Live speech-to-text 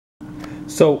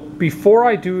So before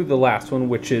I do the last one,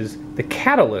 which is the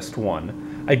catalyst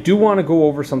one, I do want to go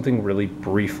over something really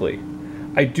briefly.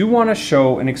 I do want to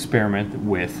show an experiment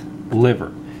with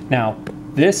liver. Now,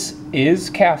 this is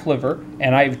calf liver,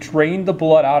 and I've drained the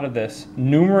blood out of this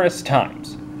numerous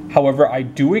times. However, I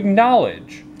do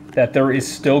acknowledge that there is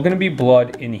still going to be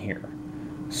blood in here.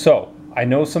 So, I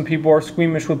know some people are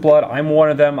squeamish with blood. I'm one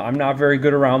of them. I'm not very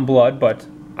good around blood, but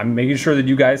I'm making sure that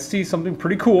you guys see something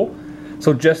pretty cool.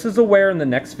 So just as aware, in the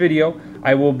next video,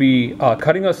 I will be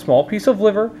cutting a small piece of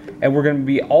liver, and we're going to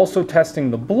be also testing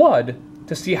the blood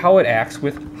to see how it acts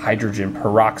with hydrogen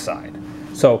peroxide.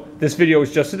 So this video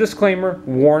is just a disclaimer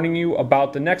warning you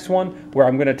about the next one where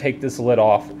I'm going to take this lid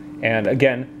off. And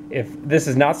again, if this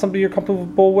is not something you're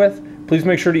comfortable with, please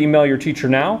make sure to email your teacher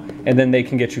now, and then they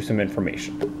can get you some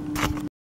information.